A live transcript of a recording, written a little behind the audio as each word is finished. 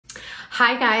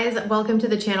Hi guys, welcome to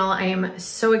the channel. I am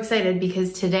so excited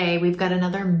because today we've got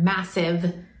another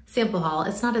massive sample haul.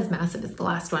 It's not as massive as the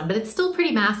last one, but it's still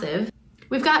pretty massive.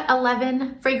 We've got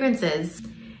 11 fragrances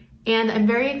and I'm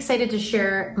very excited to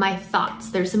share my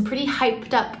thoughts. There's some pretty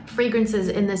hyped up fragrances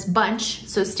in this bunch,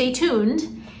 so stay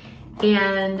tuned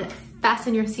and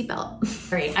fasten your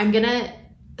seatbelt. All right, I'm gonna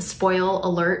spoil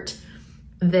alert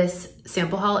this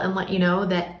sample haul and let you know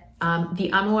that the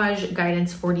AMOUAGE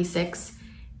Guidance 46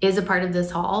 is a part of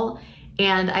this haul,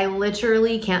 and I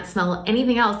literally can't smell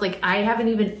anything else. Like, I haven't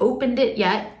even opened it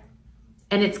yet,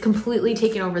 and it's completely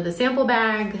taken over the sample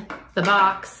bag, the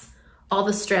box, all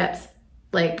the strips.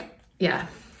 Like, yeah,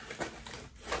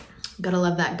 gotta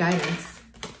love that guidance.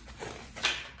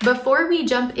 Before we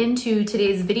jump into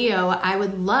today's video, I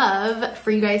would love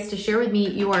for you guys to share with me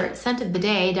your scent of the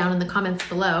day down in the comments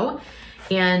below.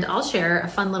 And I'll share a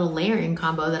fun little layering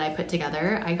combo that I put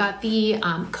together. I got the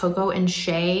Cocoa and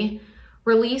Shea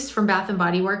release from Bath &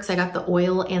 Body Works. I got the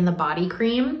oil and the body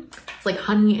cream. It's like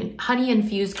honey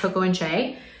infused cocoa and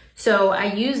shea. So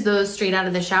I used those straight out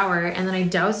of the shower, and then I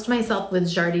doused myself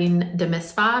with Jardin de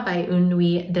Misfa by Une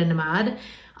Nuit de Nomade.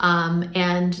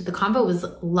 And the combo was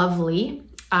lovely.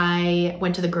 I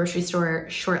went to the grocery store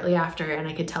shortly after and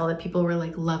I could tell that people were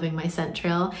like loving my scent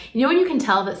trail. You know when you can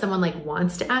tell that someone like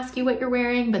wants to ask you what you're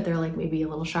wearing, but they're like maybe a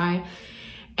little shy?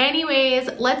 Anyways,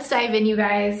 let's dive in, you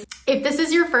guys. If this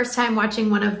is your first time watching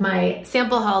one of my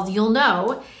sample hauls, you'll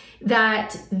know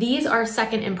that these are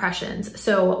second impressions.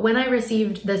 So when I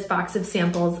received this box of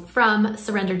samples from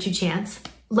Surrender to Chance,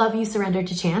 love you Surrender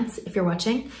to Chance if you're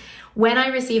watching. When I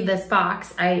received this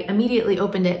box, I immediately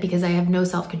opened it because I have no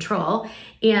self-control,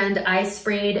 and I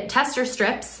sprayed tester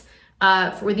strips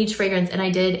with each fragrance, and I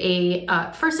did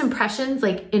a first impressions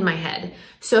like in my head.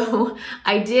 So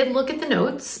I did look at the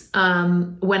notes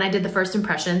when I did the first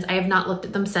impressions. I have not looked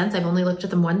at them since. I've only looked at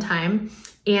them one time,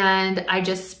 and I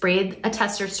just sprayed a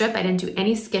tester strip. I didn't do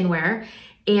any skin wear.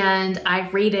 And I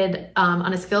rated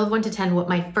on a scale of 1 to 10 what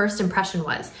my first impression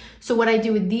was. So what I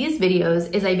do with these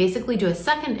videos is I basically do a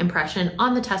second impression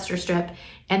on the tester strip,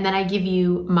 and then I give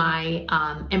you my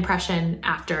impression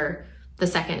after the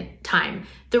second time.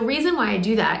 The reason why I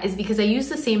do that is because I use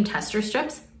the same tester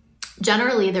strips.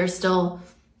 Generally, there's still,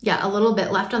 a little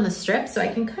bit left on the strip, so I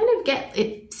can kind of get,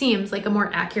 it seems like, a more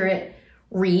accurate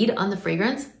read on the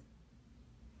fragrance.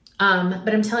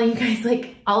 But I'm telling you guys,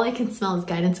 like, all I can smell is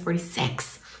Guidance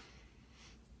 46.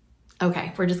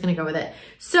 Okay, we're just gonna go with it.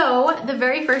 So the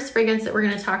very first fragrance that we're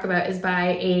gonna talk about is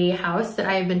by a house that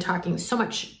I have been talking so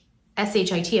much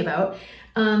SHIT about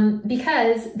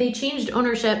because they changed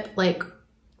ownership like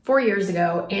 4 years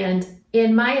ago, and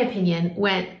in my opinion,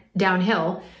 went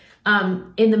downhill.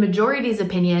 In the majority's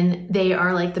opinion, they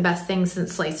are like the best thing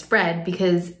since sliced bread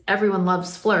because everyone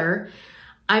loves FLORA.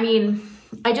 I mean,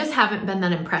 I just haven't been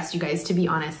that impressed, you guys, to be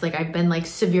honest. Like, I've been like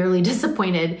severely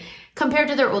disappointed compared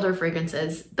to their older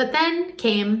fragrances. But then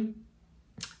came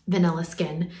Vanilla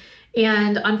Skin.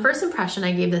 And on first impression,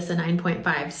 I gave this a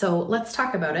 9.5. So let's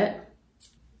talk about it.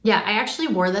 Yeah, I actually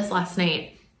wore this last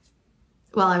night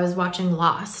while I was watching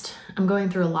Lost. I'm going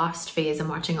through a Lost phase. I'm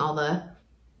watching all the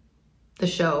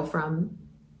show from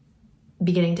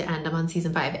beginning to end. I'm on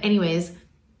season 5. Anyways,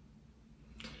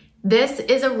 this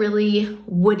is a really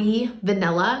woody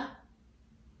vanilla.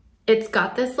 It's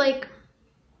got this like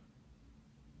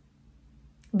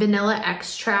vanilla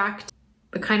extract,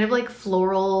 but kind of like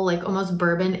floral, like almost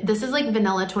bourbon. This is like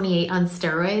Vanilla 28 on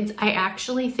steroids. I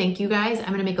actually think, you guys,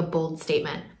 I'm gonna make a bold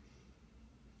statement.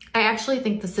 I actually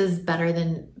think this is better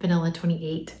than Vanilla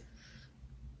 28.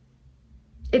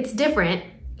 It's different.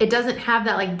 It doesn't have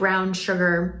that like brown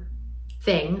sugar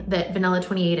thing that Vanilla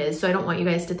 28 is, so I don't want you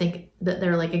guys to think that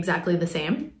they're like exactly the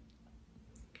same.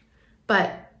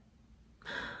 But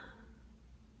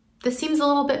this seems a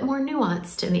little bit more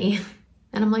nuanced to me.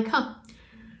 And I'm like, huh,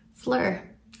 FLORA,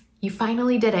 you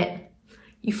finally did it.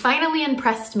 You finally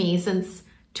impressed me since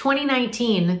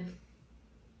 2019.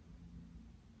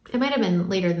 It might have been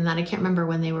later than that. I can't remember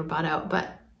when they were bought out,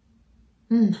 but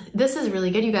this is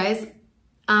really good, you guys.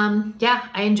 Yeah,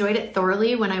 I enjoyed it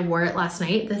thoroughly when I wore it last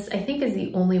night. This, I think, is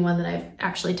the only one that I've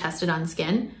actually tested on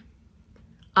skin.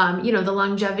 You know, the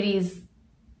longevity's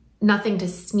nothing to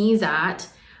sneeze at.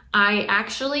 I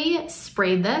actually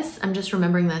sprayed this. I'm just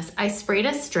remembering this. I sprayed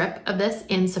a strip of this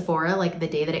in Sephora like the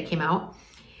day that it came out.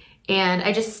 And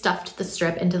I just stuffed the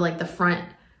strip into like the front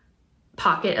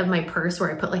pocket of my purse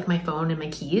where I put like my phone and my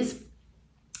keys.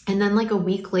 And then like a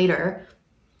week later,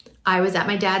 I was at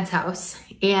my dad's house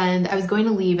and I was going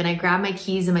to leave, and I grabbed my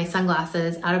keys and my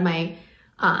sunglasses out of my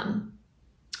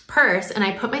purse, and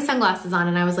I put my sunglasses on,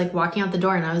 and I was like walking out the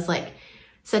door, and I was like,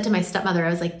 said to my stepmother, I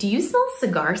was like, do you smell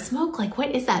cigar smoke? Like,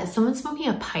 what is that? Is someone smoking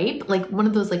a pipe? Like one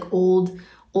of those like old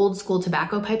school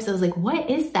tobacco pipes. I was like, what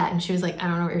is that? And she was like, I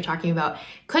don't know what you're talking about.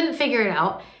 Couldn't figure it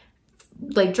out.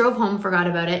 Like drove home, forgot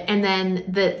about it. And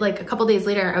then like a couple days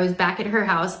later, I was back at her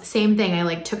house, same thing. I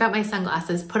like took out my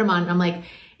sunglasses, put them on, and I'm like,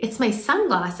 it's my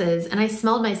sunglasses. And I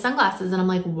smelled my sunglasses and I'm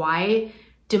like, why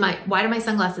do my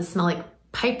sunglasses smell like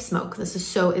pipe smoke? This is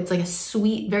so, it's like a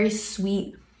sweet, very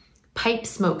sweet pipe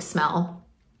smoke smell.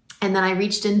 And then I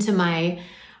reached into my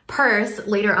purse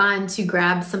later on to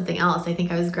grab something else. I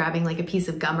think I was grabbing like a piece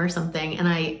of gum or something, and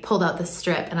I pulled out the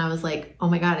strip and I was like, oh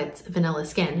my God, it's Vanilla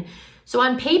Skin. So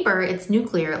on paper, it's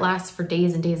nuclear. It lasts for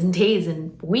days and days and days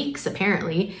and weeks,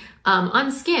 apparently.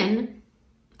 On skin,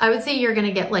 I would say you're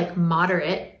gonna get like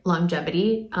moderate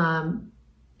longevity.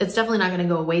 It's definitely not gonna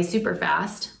go away super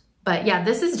fast. But yeah,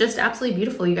 this is just absolutely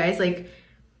beautiful, you guys. Like,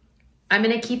 I'm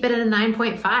gonna keep it at a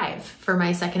 9.5 for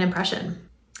my second impression.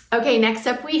 Okay, next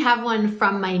up we have one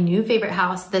from my new favorite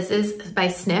house. This is by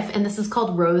SNIF, and this is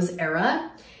called Rose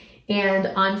Era. And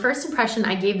on first impression,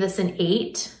 I gave this an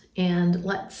 8, and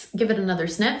let's give it another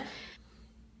sniff.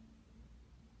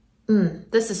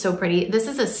 This is so pretty. This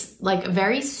is a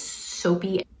very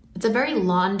soapy, it's a very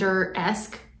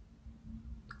launder-esque,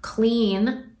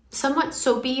 clean, somewhat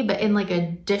soapy, but in like a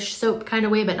dish soap kind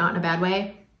of way, but not in a bad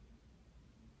way.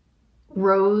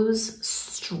 Rose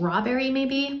strawberry,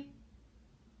 maybe.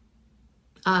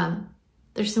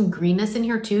 There's some greenness in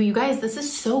here too. You guys, this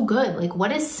is so good. Like,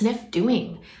 what is SNIF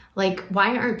doing? Like,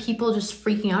 why aren't people just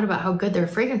freaking out about how good their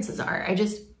fragrances are?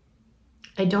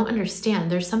 I don't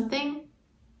understand. There's something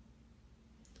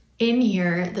in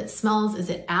here that smells, is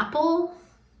it apple?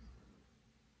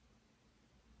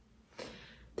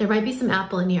 There might be some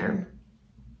apple in here.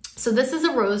 So this is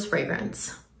a rose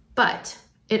fragrance, but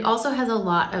it also has a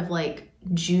lot of like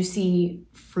juicy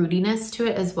fruitiness to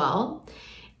it as well.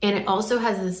 And it also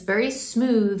has this very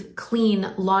smooth,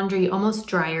 clean, laundry, almost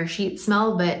dryer sheet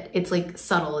smell, but it's like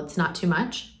subtle, it's not too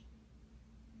much.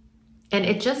 And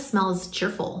it just smells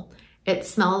cheerful. It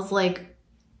smells like,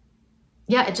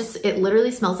 yeah, it literally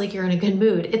smells like you're in a good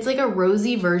mood. It's like a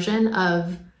rosy version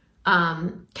of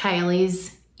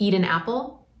Kylie's Eat an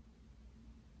Apple,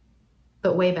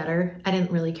 but way better. I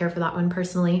didn't really care for that one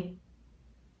personally.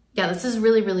 Yeah, this is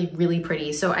really, really, really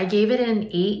pretty. So I gave it an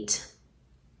 8.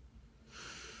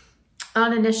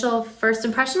 On initial first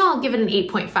impression, I'll give it an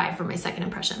 8.5 for my second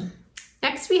impression.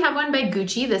 Next, we have one by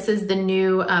Gucci. This is the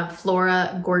new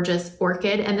FLORA Gorgeous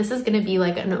Orchid, and this is gonna be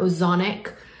like an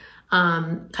ozonic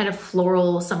kind of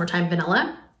floral summertime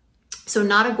vanilla. So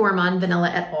not a gourmand vanilla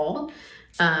at all,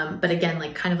 but again,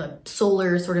 like kind of a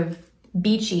solar sort of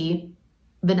beachy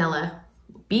vanilla.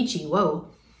 Beachy, whoa.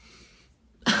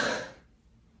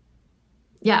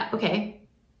 Yeah, okay.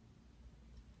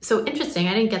 So interesting,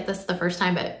 I didn't get this the first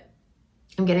time, but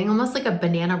I'm getting almost like a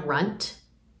banana runt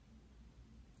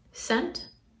scent.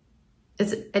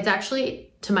 It's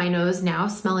actually, to my nose now,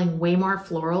 smelling way more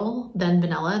floral than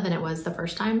vanilla than it was the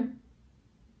first time.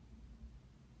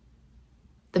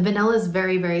 The vanilla is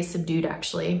very, very subdued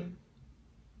actually.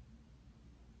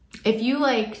 If you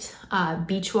liked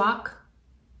Beach Walk,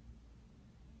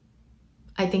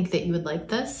 I think that you would like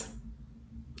this.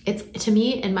 It's, to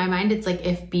me, in my mind, it's like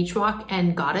if Beach Walk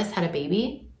and Goddess had a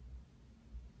baby.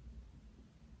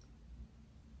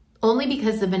 Only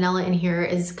because the vanilla in here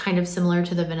is kind of similar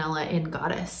to the vanilla in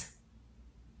Goddess.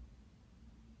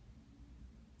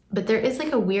 But there is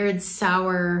like a weird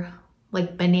sour,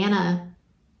 like banana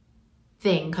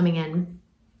thing coming in.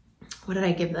 What did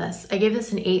I give this? I gave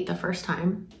this an 8 the first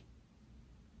time.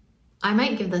 I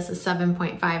might give this a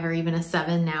 7.5 or even a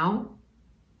 7 now.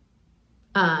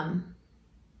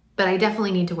 But I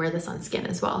definitely need to wear this on skin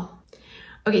as well.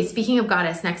 Okay, speaking of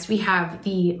Goddess, next we have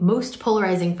the most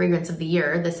polarizing fragrance of the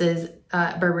year. This is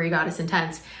Burberry Goddess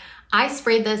Intense. I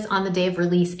sprayed this on the day of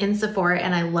release in Sephora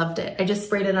and I loved it. I just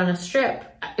sprayed it on a strip.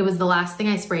 It was the last thing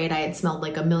I sprayed. I had smelled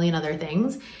like a million other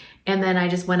things. And then I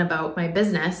just went about my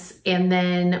business. And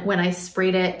then when I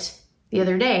sprayed it the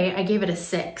other day, I gave it a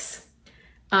 6.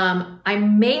 I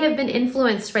may have been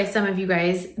influenced by some of you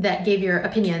guys that gave your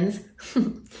opinions.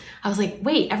 I was like,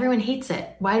 wait, everyone hates it.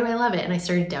 Why do I love it? And I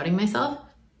started doubting myself.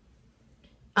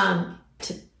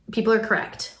 People are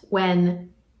correct.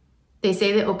 When they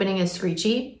say the opening is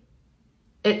screechy,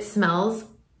 it smells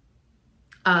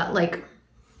like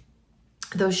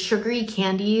those sugary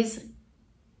candies,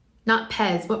 not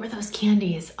Pez. What were those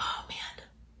candies? Oh man.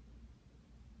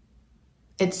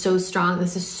 It's so strong.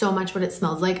 This is so much what it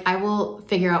smells like. I will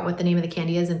figure out what the name of the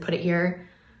candy is and put it here.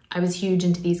 I was huge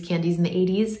into these candies in the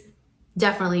 80s.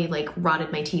 Definitely like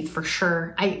rotted my teeth for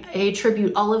sure. I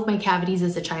attribute all of my cavities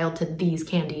as a child to these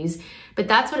candies. but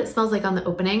that's what it smells like on the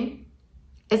opening.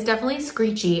 It's definitely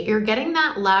screechy. You're getting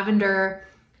that lavender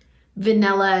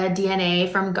vanilla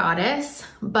DNA from Goddess,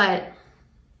 but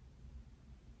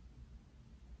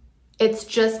it's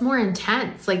just more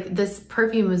intense. Like, this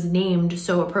perfume was named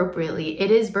so appropriately.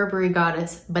 It is Burberry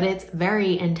Goddess, but it's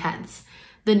very intense.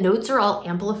 The notes are all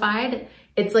amplified.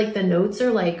 It's like the notes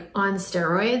are like on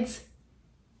steroids,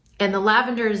 and the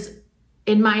lavender's,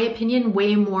 in my opinion,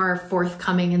 way more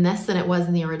forthcoming in this than it was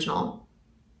in the original.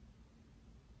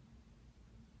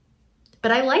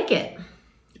 But I like it.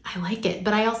 I like it,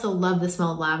 but I also love the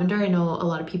smell of lavender. I know a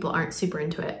lot of people aren't super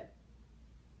into it.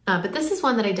 But this is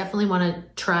one that I definitely want to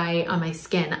try on my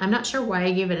skin. I'm not sure why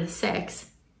I gave it a 6.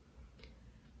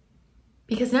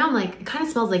 Because now I'm like, it kind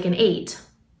of smells like an 8.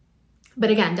 But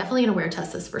again, definitely gonna wear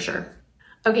test this for sure.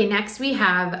 Okay, next we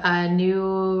have a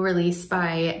new release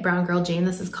by Brown Girl Jeanne.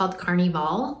 This is called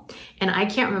Carnival. And I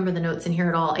can't remember the notes in here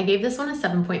at all. I gave this one a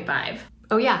 7.5.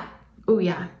 Oh yeah, oh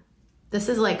yeah. This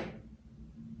is a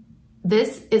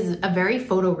very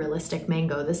photorealistic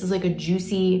mango. This is like a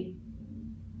juicy,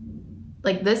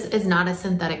 like, this is not a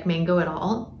synthetic mango at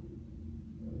all.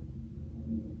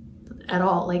 At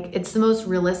all. Like, it's the most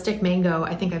realistic mango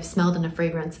I think I've smelled in a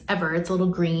fragrance ever. It's a little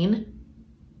green.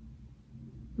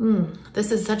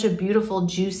 This is such a beautiful,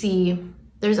 juicy,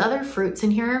 there's other fruits in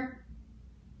here.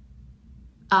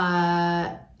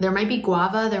 There might be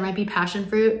guava, there might be passion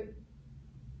fruit.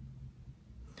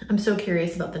 I'm so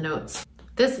curious about the notes.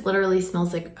 This literally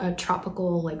smells like a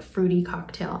tropical, like, fruity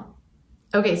cocktail.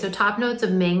 Okay, so top notes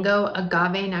of mango,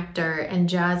 agave nectar, and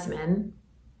jasmine.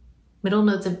 Middle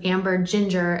notes of amber,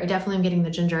 ginger, I definitely am getting the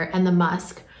ginger, and the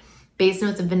musk. Base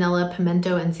notes of vanilla,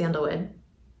 pimento, and sandalwood.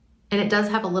 And it does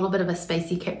have a little bit of a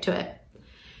spicy kick to it.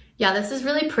 Yeah, this is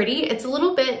really pretty. It's a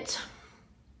little bit,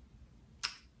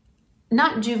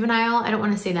 not juvenile, I don't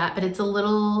want to say that, but it's a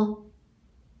little,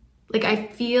 like, I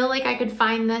feel like I could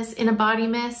find this in a body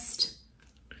mist,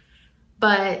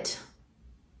 but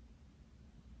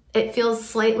it feels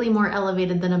slightly more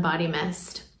elevated than a body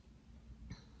mist.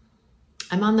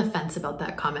 I'm on the fence about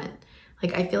that comment.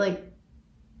 Like, I feel like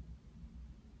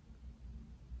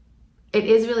it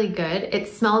is really good. It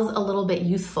smells a little bit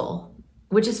youthful,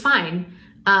 which is fine.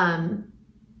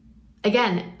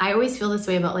 Again, I always feel this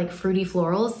way about like fruity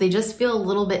florals. They just feel a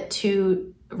little bit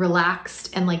too relaxed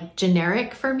and like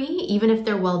generic for me, even if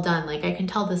they're well done. Like, I can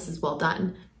tell this is well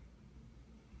done.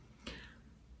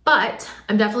 But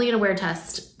I'm definitely gonna wear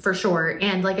test for sure.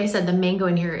 And like I said, the mango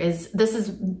in here this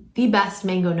is the best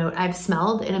mango note I've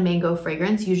smelled in a mango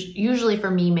fragrance. Usually for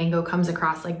me, mango comes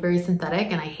across like very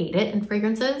synthetic and I hate it in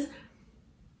fragrances.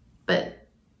 But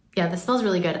yeah, this smells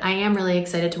really good. I am really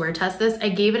excited to wear test this. I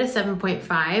gave it a 7.5.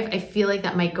 I feel like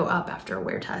that might go up after a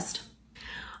wear test.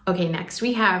 Okay, next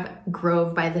we have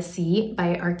Grove by the Sea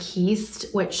by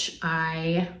ARQUISTE, which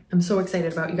I am so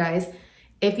excited about, you guys.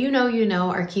 If you know, you know,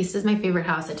 ARQUISTE is my favorite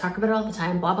house. I talk about it all the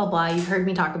time, blah, blah, blah. You've heard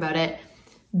me talk about it.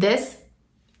 This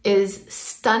is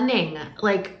stunning.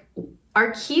 Like,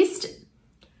 ARQUISTE,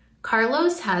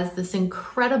 Carlos has this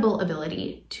incredible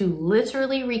ability to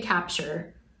literally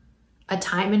recapture a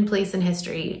time and place in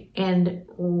history and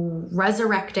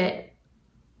resurrect it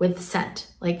with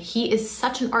scent. Like, he is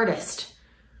such an artist,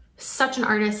 such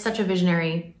a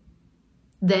visionary.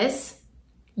 This,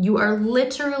 you are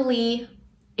literally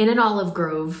in an olive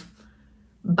grove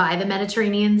by the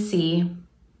Mediterranean Sea.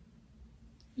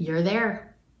 You're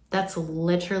there. That's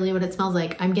literally what it smells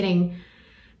like. I'm getting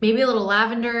maybe a little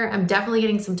lavender. I'm definitely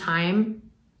getting some thyme,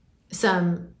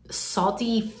 some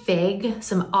salty fig,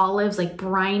 some olives, like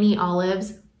briny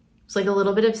olives. It's like a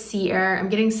little bit of sea air. I'm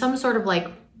getting some sort of like,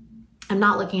 I'm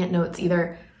not looking at notes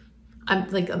either.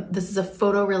 I'm like, this is a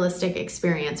photorealistic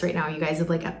experience right now, you guys, of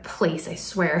like a place, I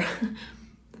swear.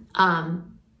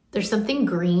 There's something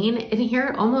green in here.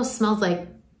 It almost smells like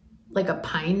a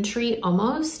pine tree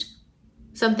almost.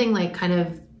 Something like kind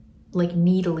of like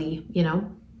needly, you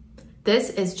know? This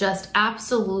is just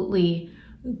absolutely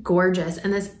gorgeous.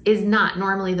 And this is not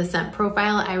normally the scent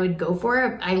profile I would go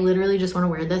for. I literally just want to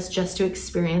wear this just to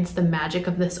experience the magic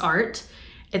of this art.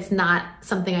 It's not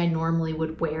something I normally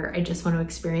would wear. I just want to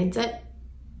experience it.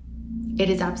 It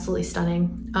is absolutely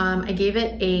stunning. I gave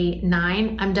it a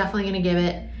 9. I'm definitely going to give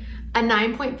it a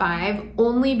 9.5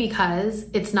 only because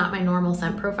it's not my normal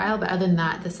scent profile, but other than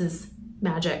that, this is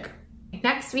magic.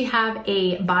 Next, we have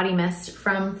a body mist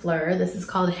from FLORA. This is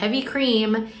called Heavy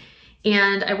Cream,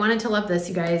 and I wanted to love this,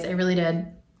 you guys. I really did,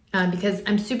 because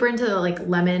I'm super into the like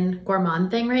lemon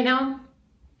gourmand thing right now.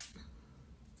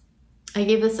 I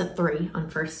gave this a 3 on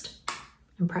first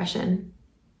impression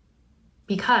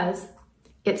because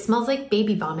it smells like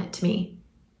baby vomit to me.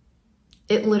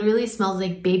 It literally smells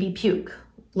like baby puke.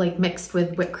 like mixed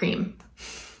with whipped cream.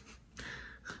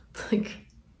 It's like,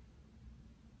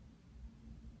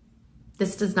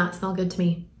 this does not smell good to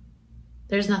me.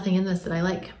 There's nothing in this that I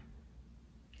like.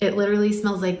 It literally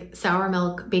smells like sour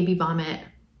milk, baby vomit,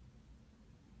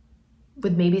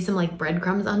 with maybe some like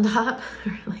breadcrumbs on top,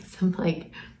 or like some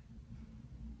like,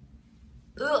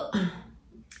 ugh.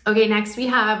 Okay, next we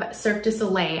have Cirque du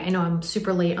Soleil. I know I'm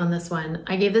super late on this one.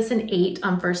 I gave this an 8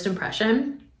 on first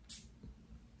impression.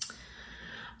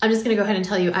 I'm just gonna go ahead and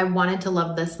tell you, I wanted to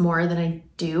love this more than I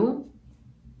do.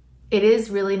 It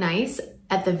is really nice.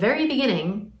 At the very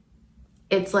beginning,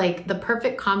 it's like the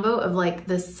perfect combo of like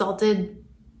this salted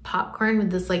popcorn with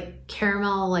this like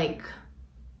caramel, like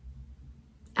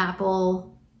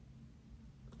apple,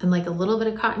 and like a little bit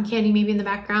of cotton candy maybe in the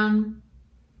background.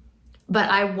 But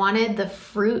I wanted the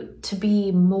fruit to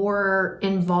be more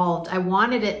involved. I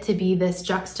wanted it to be this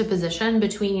juxtaposition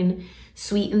between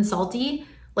sweet and salty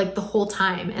like the whole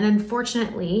time. And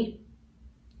unfortunately,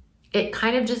 it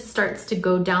kind of just starts to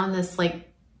go down this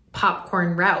like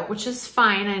popcorn route, which is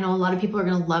fine. I know a lot of people are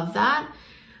gonna love that,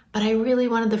 but I really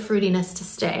wanted the fruitiness to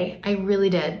stay. I really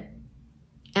did.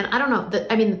 And I don't know,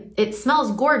 I mean, it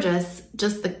smells gorgeous.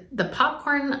 Just the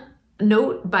popcorn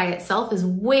note by itself is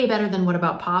way better than What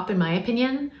About Pop, in my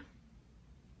opinion.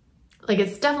 Like,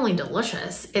 it's definitely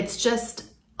delicious. It's just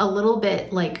a little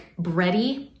bit like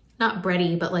bready, not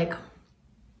bready, but like,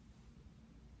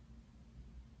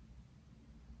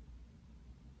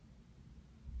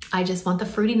 I just want the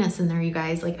fruitiness in there, you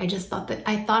guys. Like, I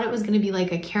thought it was gonna be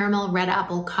like a caramel, red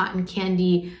apple, cotton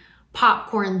candy,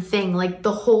 popcorn thing, like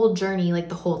the whole journey, like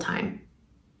the whole time.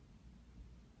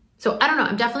 So I don't know,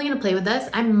 I'm definitely gonna play with this.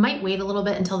 I might wait a little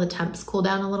bit until the temps cool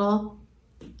down a little.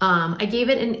 I gave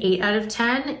it an 8 out of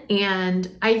 10,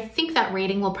 and I think that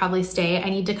rating will probably stay. I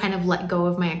need to kind of let go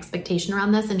of my expectation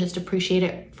around this and just appreciate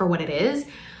it for what it is.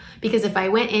 Because if I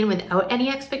went in without any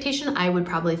expectation, I would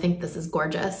probably think this is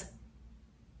gorgeous.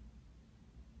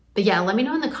 But yeah, let me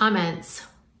know in the comments.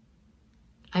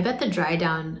 I bet the dry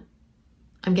down,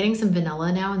 I'm getting some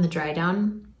vanilla now in the dry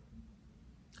down.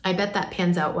 I bet that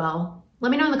pans out well.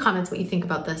 Let me know in the comments what you think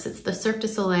about this. It's the Cirque du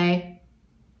Soleil.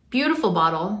 Beautiful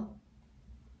bottle.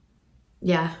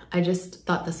 Yeah, I just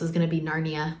thought this was gonna be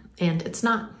Narnia, and it's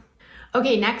not.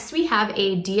 Okay, next we have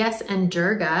a DS and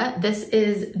Durga. This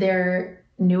is their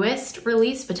newest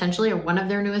release, potentially, or one of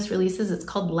their newest releases. It's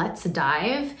called Let's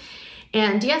Dive.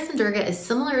 And DS and Durga is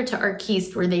similar to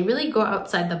ARQUISTE, where they really go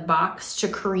outside the box to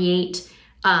create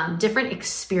different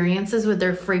experiences with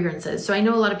their fragrances. So I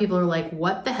know a lot of people are like,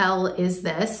 what the hell is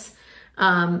this?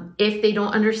 If they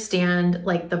don't understand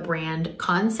like the brand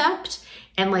concept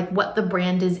and like what the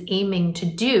brand is aiming to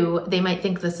do, they might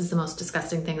think this is the most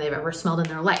disgusting thing they've ever smelled in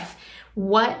their life.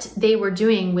 What they were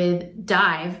doing with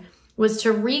Dive was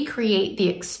to recreate the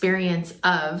experience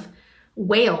of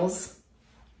whales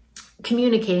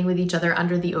communicating with each other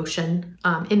under the ocean,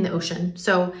 in the ocean.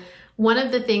 So one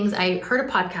of the things, I heard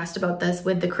a podcast about this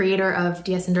with the creator of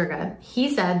DS and Durga.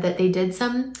 He said that they did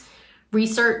some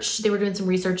research, they were doing some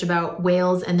research about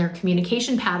whales and their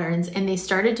communication patterns, and they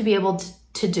started to be able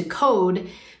to decode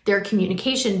their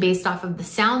communication based off of the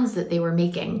sounds that they were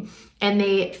making. And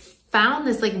they found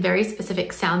this like very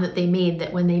specific sound that they made,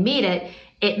 that when they made it,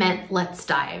 it meant let's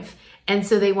dive. And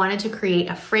so they wanted to create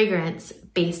a fragrance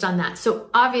based on that. So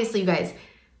obviously, you guys,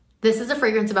 this is a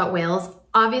fragrance about whales.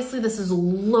 Obviously, this is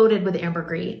loaded with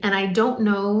ambergris, and I don't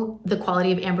know the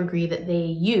quality of ambergris that they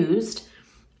used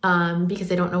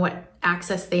because I don't know what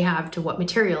access they have to what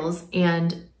materials,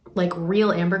 and like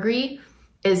real ambergris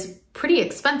is pretty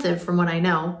expensive from what I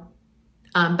know.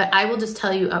 But I will just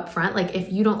tell you up front, like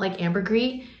if you don't like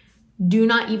ambergris, do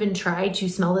not even try to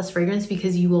smell this fragrance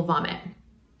because you will vomit.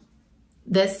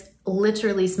 This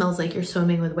literally smells like you're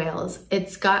swimming with whales.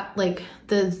 It's got like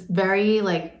this very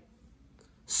like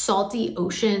salty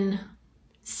ocean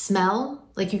smell.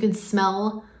 Like you can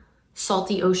smell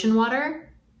salty ocean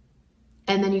water,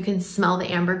 and then you can smell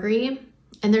the ambergris.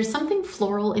 And there's something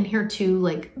floral in here too,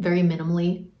 like very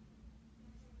minimally.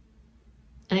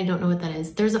 And I don't know what that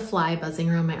is. There's a fly buzzing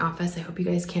around my office. I hope you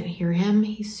guys can't hear him.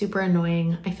 He's super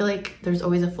annoying. I feel like there's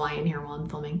always a fly in here while I'm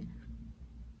filming.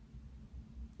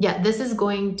 Yeah, this is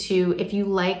going to, if you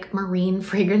like marine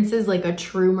fragrances, like a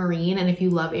true marine, and if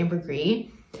you love ambergris,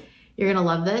 you're gonna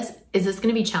love this. Is this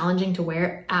gonna be challenging to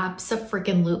wear?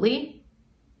 Abso-freaking-lutely.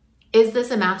 Is this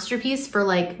a masterpiece for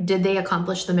like, did they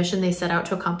accomplish the mission they set out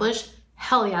to accomplish?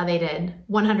 Hell yeah, they did,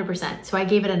 100%. So I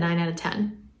gave it a 9 out of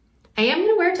 10. I am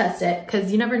gonna wear test it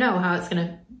because you never know how it's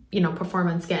gonna, perform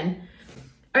on skin.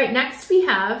 All right, next we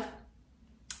have,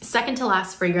 second to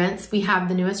last fragrance, we have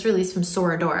the newest release from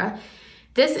SORA DORA.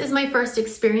 This is my first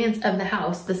experience of the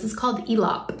house. This is called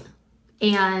YLOP.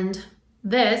 And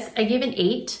this, I gave an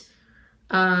 8.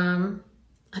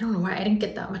 I don't know why I didn't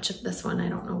get that much of this one. I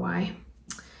don't know why.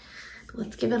 But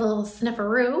let's give it a little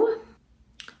snifferoo.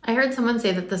 I heard someone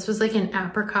say that this was like an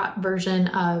apricot version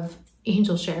of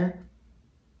Angel Share,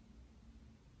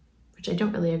 which I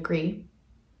don't really agree.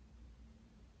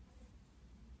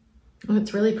 Oh,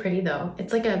 it's really pretty though.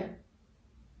 It's like a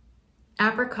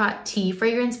apricot tea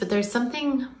fragrance, but there's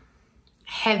something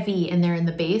heavy in there in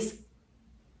the base.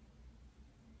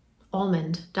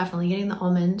 Almond, definitely getting the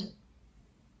almond.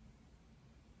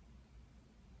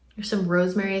 There's some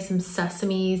rosemary, some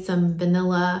sesame, some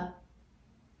vanilla.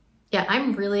 Yeah,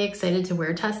 I'm really excited to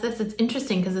wear test this. It's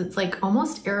interesting because it's like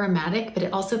almost aromatic, but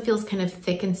it also feels kind of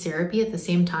thick and syrupy at the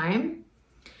same time.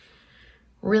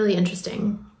 Really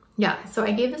interesting. Yeah, so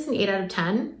I gave this an 8 out of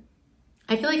 10.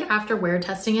 I feel like after wear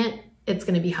testing it, it's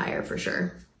gonna be higher for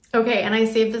sure. Okay, and I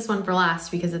saved this one for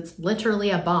last because it's literally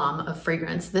a bomb of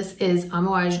fragrance. This is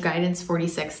AMOUAGE Guidance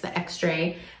 46, the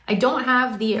Extrait. I do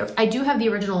have the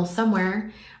original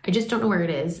somewhere. I just don't know where it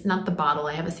is, not the bottle.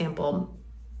 I have a sample.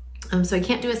 So I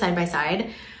can't do a side by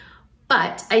side,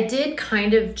 but I did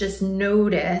kind of just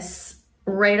notice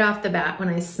right off the bat when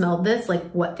I smelled this, like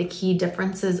what the key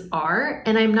differences are.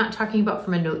 And I'm not talking about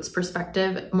from a notes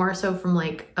perspective, more so from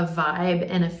like a vibe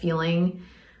and a feeling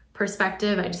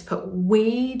perspective. I just put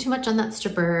way too much on that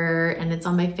stripper and it's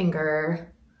on my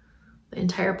finger. The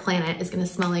entire planet is gonna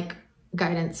smell like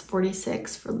Guidance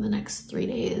 46 for the next 3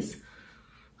 days.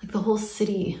 Like the whole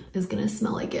city is gonna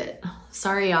smell like it.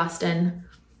 Sorry, Austin.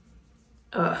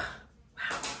 Ugh,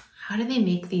 wow. How do they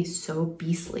make these so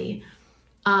beastly?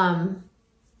 I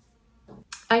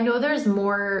know there's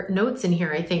more notes in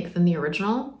here, I think, than the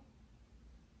original.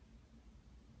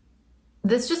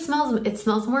 This just smells, it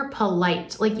smells more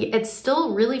polite. Like it's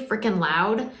still really freaking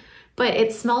loud, but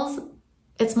it smells,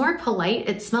 it's more polite.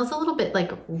 It smells a little bit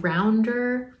like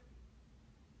rounder.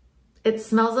 It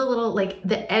smells a little like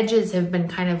the edges have been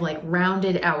kind of like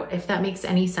rounded out, if that makes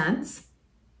any sense.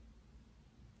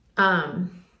 I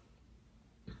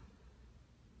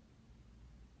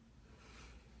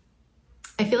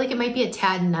feel like it might be a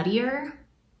tad nuttier.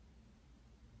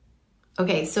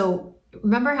 Okay, so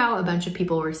remember how a bunch of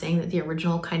people were saying that the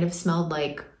original kind of smelled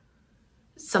like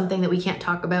something that we can't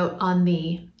talk about on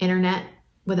the internet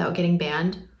without getting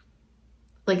banned?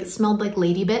 Like it smelled like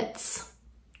lady bits,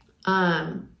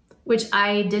 which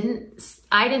I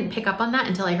didn't pick up on that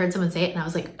until I heard someone say it and I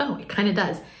was like, oh, it kind of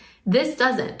does. This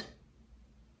doesn't.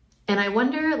 And I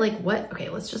wonder like what, okay,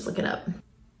 let's just look it up.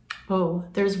 Oh,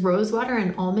 there's rosewater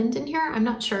and almond in here. I'm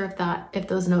not sure if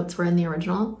those notes were in the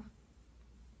original.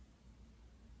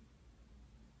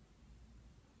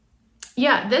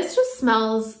 Yeah, this just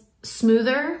smells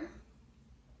smoother.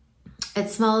 It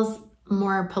smells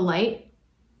more polite.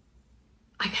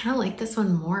 I kind of like this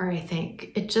one more, I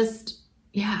think. It just,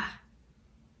 yeah.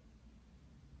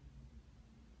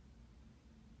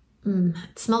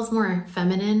 It smells more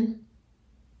feminine.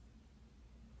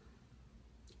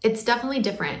 It's definitely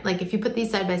different. Like if you put these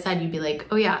side by side, you'd be like,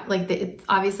 oh yeah, like it's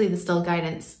obviously the still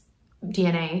Guidance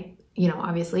DNA, you know,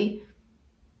 obviously.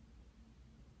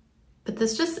 But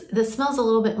this smells a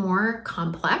little bit more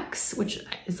complex, which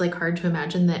is like hard to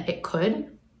imagine that it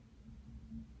could.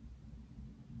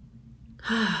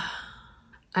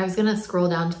 I was gonna scroll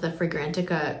down to the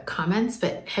Fragrantica comments,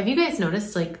 but have you guys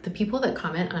noticed like the people that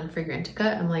comment on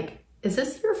Fragrantica, I'm like, is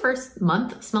this your first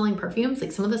month smelling perfumes?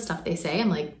 Like some of the stuff they say, I'm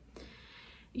like,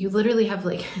 you literally have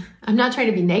like, I'm not trying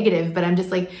to be negative, but I'm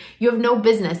just like, you have no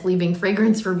business leaving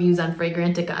fragrance reviews on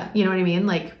Fragrantica. You know what I mean?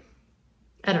 Like,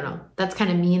 I don't know. That's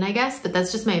kind of mean, I guess, but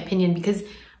that's just my opinion because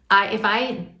if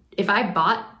I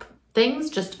bought things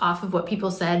just off of what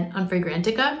people said on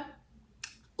Fragrantica,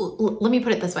 let me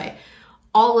put it this way.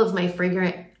 All of my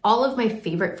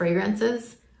favorite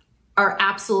fragrances are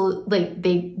absolute, like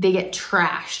they get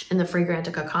trashed in the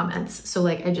Fragrantica comments. So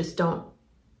like, I just don't.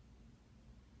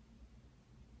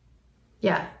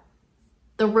 Yeah.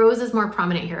 The rose is more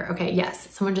prominent here. Okay, yes,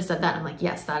 someone just said that. I'm like,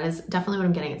 yes, that is definitely what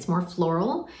I'm getting. It's more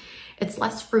floral. It's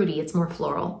less fruity, it's more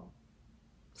floral.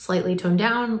 Slightly toned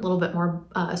down, a little bit more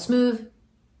smooth.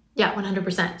 Yeah,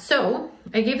 100%. So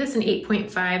I gave this an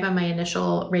 8.5 on my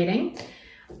initial rating.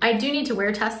 I do need to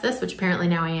wear test this, which apparently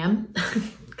now I am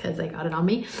because I got it on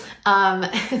me.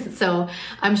 So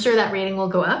I'm sure that rating will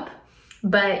go up.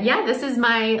 But yeah, this is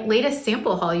my latest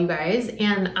sample haul, you guys.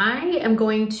 And I am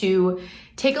going to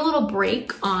take a little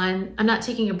break on, I'm not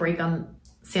taking a break on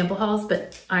sample hauls,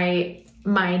 but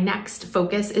my next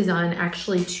focus is on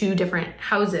actually 2 different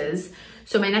houses.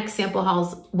 So my next sample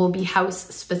hauls will be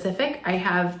house specific. I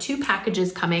have 2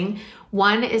 packages coming.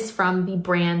 One is from the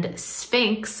brand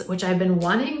Sphinx, which I've been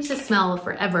wanting to smell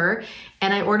forever.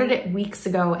 And I ordered it weeks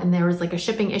ago and there was like a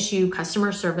shipping issue.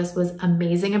 Customer service was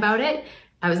amazing about it.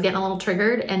 I was getting a little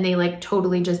triggered and they like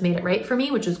totally just made it right for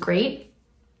me, which was great.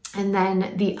 And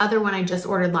then the other one I just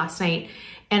ordered last night,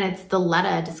 and it's the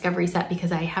Letta Discovery Set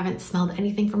because I haven't smelled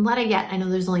anything from Letta yet. I know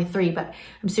there's only 3, but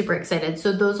I'm super excited.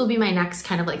 So those will be my next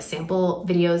kind of like sample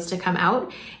videos to come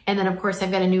out. And then of course I've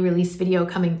got a new release video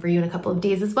coming for you in a couple of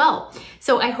days as well.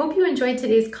 So I hope you enjoyed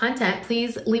today's content.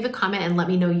 Please leave a comment and let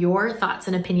me know your thoughts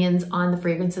and opinions on the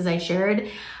fragrances I shared.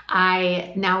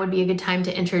 Now would be a good time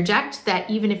to interject that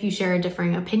even if you share a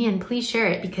differing opinion, please share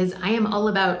it, because I am all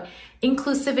about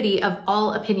inclusivity of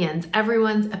all opinions.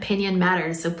 Everyone's opinion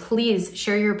matters. So please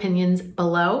share your opinions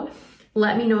below.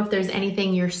 Let me know if there's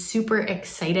anything you're super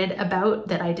excited about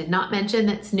that I did not mention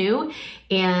that's new.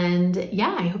 And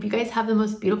yeah, I hope you guys have the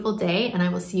most beautiful day, and I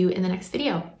will see you in the next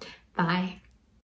video. Bye.